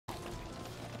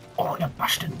Oh, you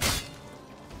bastard.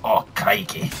 Oh,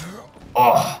 crikey.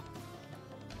 Oh.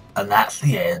 And that's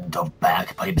the end of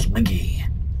Bagpipes Mcgee.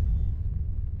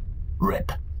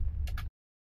 RIP.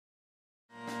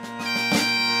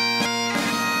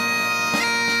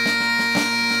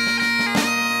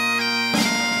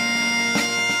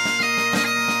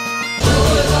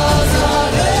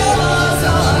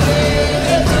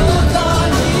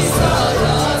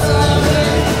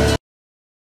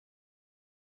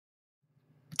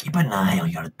 Keep an eye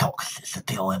on your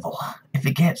toxicity level. If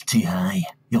it gets too high,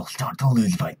 you'll start to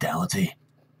lose vitality.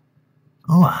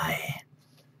 Oh aye.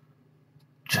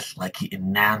 Just like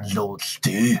eating Nan's old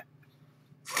stew.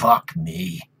 Fuck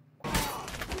me.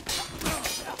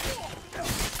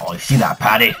 Oh, you see that,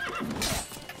 Paddy?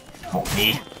 Fuck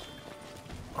me.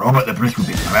 Robert the Bruce would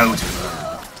be proud.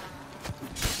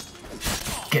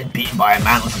 Getting beaten by a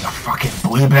man looks like a fucking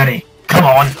blueberry. Come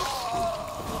on!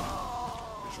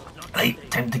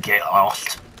 Right, time to get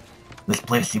lost. This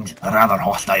place seems rather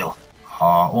hostile.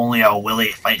 Oh, only a willy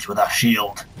fights with a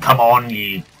shield. Come on,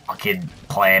 you fucking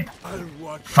pleb.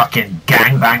 Fucking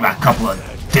gangbang that couple of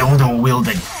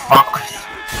dildo-wielding fucks.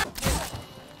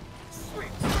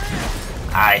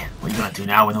 Aye, what are you gonna do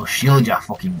now with no shield, you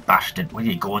fucking bastard? Where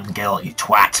you going, girl, you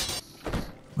twat?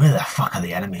 Where the fuck are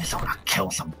the enemies? I wanna kill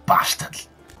some bastards.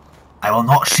 I will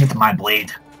not sheath my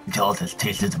blade until it has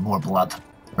tasted more blood.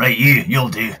 Right, you'll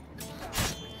do.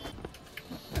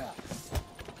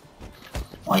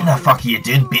 What the fuck are you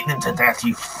doing beating him to death,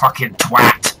 you fucking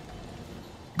twat?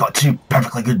 Got two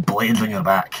perfectly good blades on your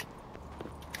back.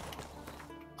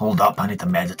 Hold up, I need to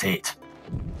meditate.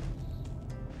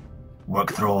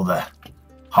 Work through all the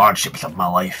hardships of my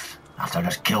life after I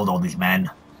just killed all these men.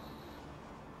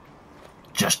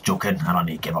 Just joking, I don't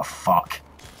need to give a fuck.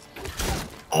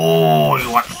 Oh, you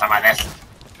want some of this?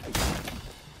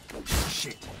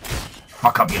 Shit.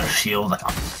 Fuck up your shield.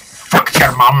 Fuck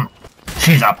your mum.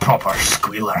 She's a proper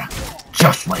squealer,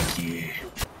 just like you.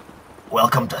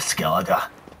 Welcome to Skellige,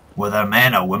 where the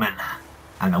men are women,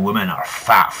 and the women are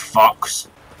fat fucks.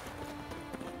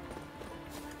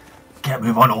 Can't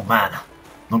move on, old man.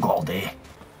 Not got all day.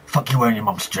 Fuck you wearing your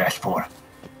mum's dress for?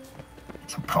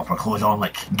 Some proper clothes on,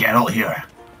 like Geralt here.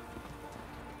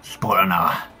 Sporting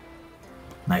a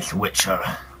nice Witcher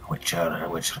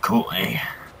coat, eh?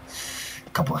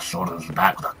 Couple of swords in the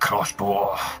back with a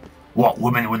crossbow. What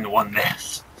woman wouldn't want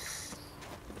this?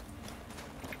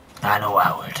 I know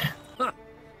I would.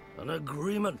 An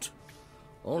agreement.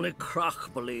 Only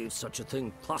Krach believes such a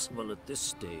thing possible at this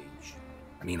stage.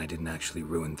 I mean, I didn't actually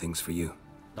ruin things for you.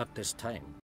 Not this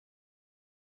time.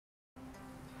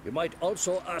 You might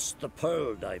also ask the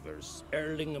Pearl Divers,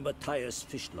 Erling and Matthias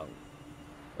Fischlung.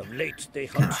 Of late, they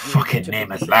hunt What fucking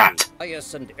name is that?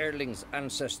 Matthias and Erling's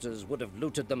ancestors would have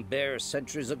looted them bare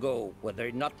centuries ago, were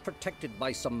they not protected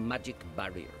by some magic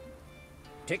barrier.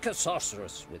 Take a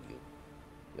sorceress with you.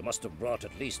 You must have brought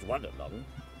at least one along.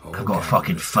 Oh, I've got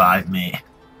fucking 5, mate.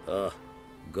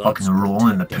 Fucking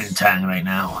rolling in the poontang right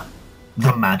now.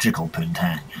 The magical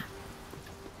poontang.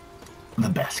 The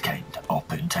best kind of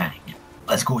poontang.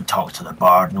 Let's go talk to the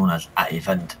bard known as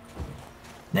Eyvind.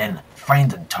 Then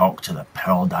find and talk to the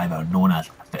pearl diver known as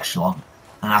Fischlung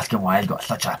and ask him why he's got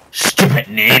such a stupid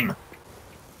name.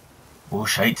 Oh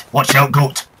shite, watch out,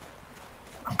 goat!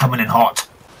 I'm coming in hot.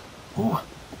 Oh,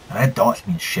 red dots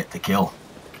mean shit to kill.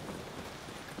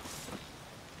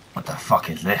 What the fuck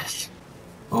is this?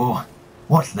 Oh,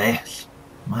 what's this?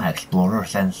 My explorer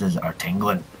senses are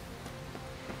tingling.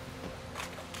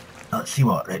 Let's see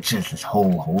what riches this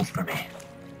hole holds for me.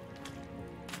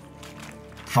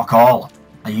 Fuck all.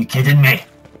 Are you kidding me?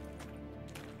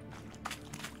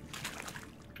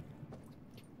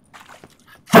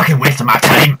 Fucking wasting my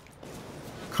time!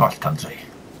 Cross country.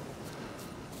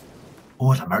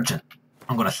 Oh, it's a merchant.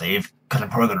 I'm gonna save, because I'm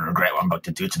probably gonna regret what I'm about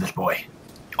to do to this boy.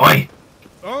 Oi!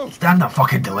 Oh. Stand and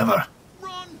fucking deliver.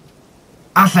 Run.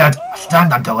 I said,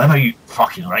 stand and deliver, you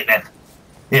fucking right then.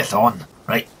 It's on.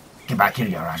 Right, get back here,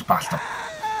 you rash bastard.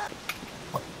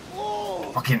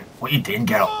 What? Fucking, what are you doing,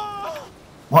 girl?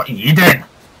 What are you doing?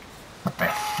 What the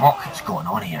fuck is going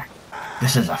on here?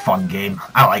 This is a fun game.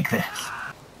 I like this.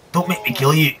 Don't make me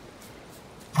kill you.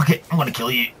 Fuck it, I'm gonna kill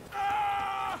you.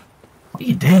 What are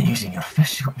you doing using your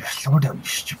fist? You got your sword out, you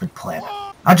stupid pleb.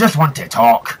 I just want to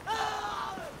talk.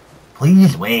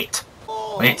 Please wait.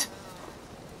 Wait.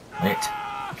 Wait.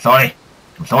 I'm sorry.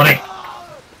 I'm sorry.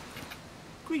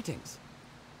 Greetings.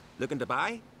 Looking to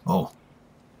buy? Oh.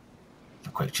 It's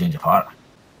a quick change of heart.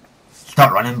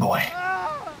 Start running, boy.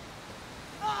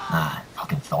 Nah,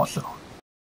 fucking thought so.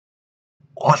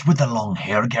 What's with the long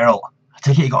hair, girl? I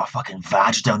take it you got a fucking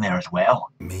vag down there as well.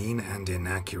 Mean and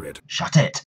inaccurate. Shut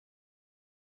it.